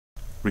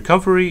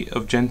Recovery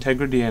of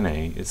GenTegra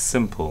DNA is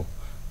simple,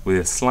 with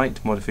a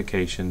slight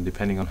modification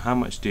depending on how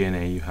much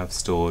DNA you have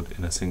stored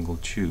in a single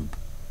tube.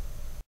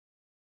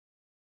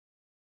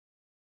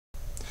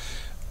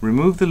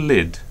 Remove the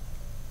lid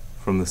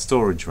from the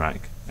storage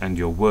rack and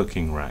your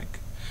working rack.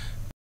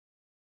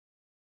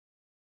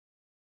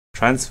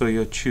 Transfer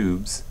your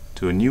tubes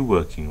to a new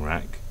working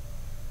rack.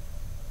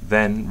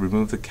 Then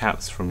remove the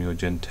caps from your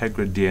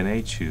GenTegra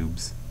DNA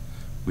tubes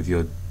with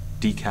your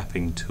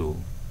decapping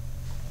tool.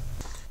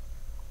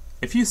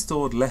 If you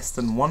stored less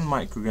than 1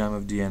 microgram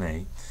of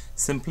DNA,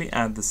 simply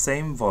add the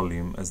same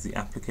volume as the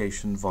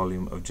application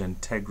volume of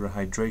GenTegra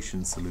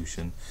hydration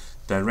solution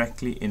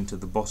directly into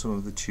the bottom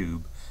of the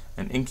tube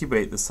and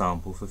incubate the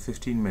sample for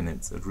 15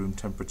 minutes at room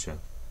temperature.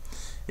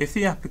 If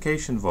the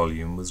application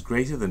volume was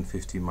greater than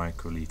 50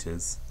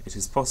 microliters, it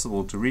is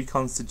possible to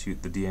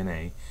reconstitute the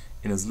DNA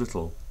in as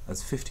little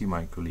as 50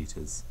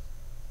 microliters.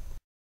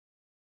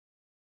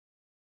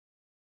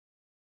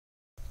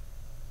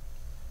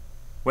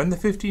 When the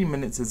 15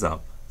 minutes is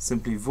up,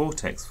 simply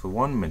vortex for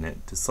 1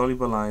 minute to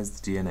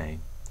solubilize the DNA.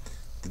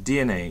 The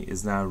DNA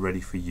is now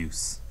ready for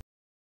use.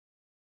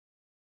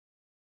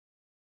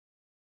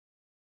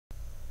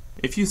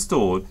 If you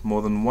stored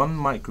more than 1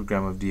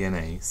 microgram of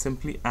DNA,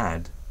 simply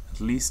add at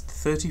least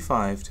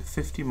 35 to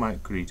 50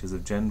 microliters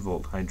of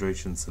GenVault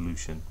hydration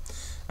solution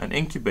and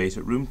incubate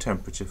at room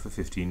temperature for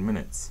 15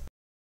 minutes.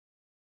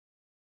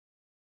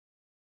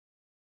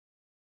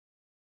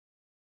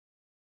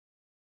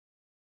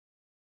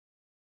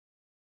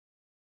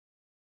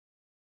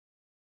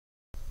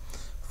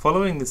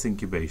 Following this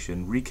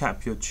incubation,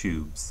 recap your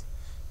tubes.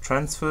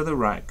 Transfer the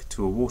rack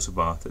to a water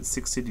bath at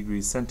 60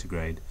 degrees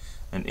centigrade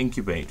and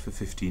incubate for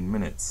 15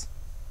 minutes.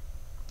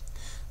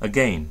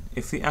 Again,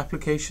 if the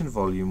application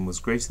volume was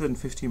greater than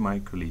 50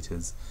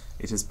 microliters,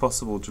 it is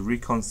possible to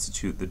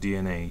reconstitute the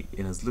DNA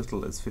in as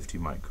little as 50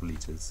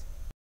 microliters.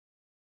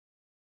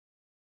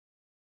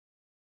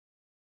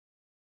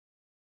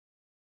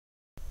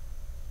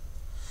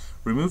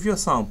 Remove your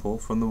sample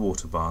from the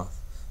water bath.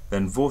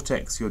 Then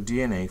vortex your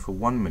DNA for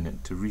 1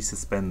 minute to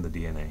resuspend the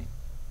DNA.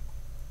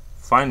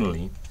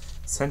 Finally,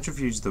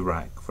 centrifuge the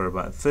rack for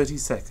about 30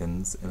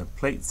 seconds in a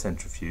plate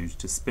centrifuge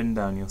to spin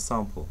down your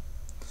sample.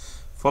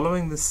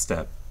 Following this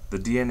step, the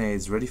DNA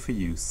is ready for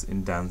use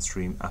in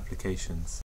downstream applications.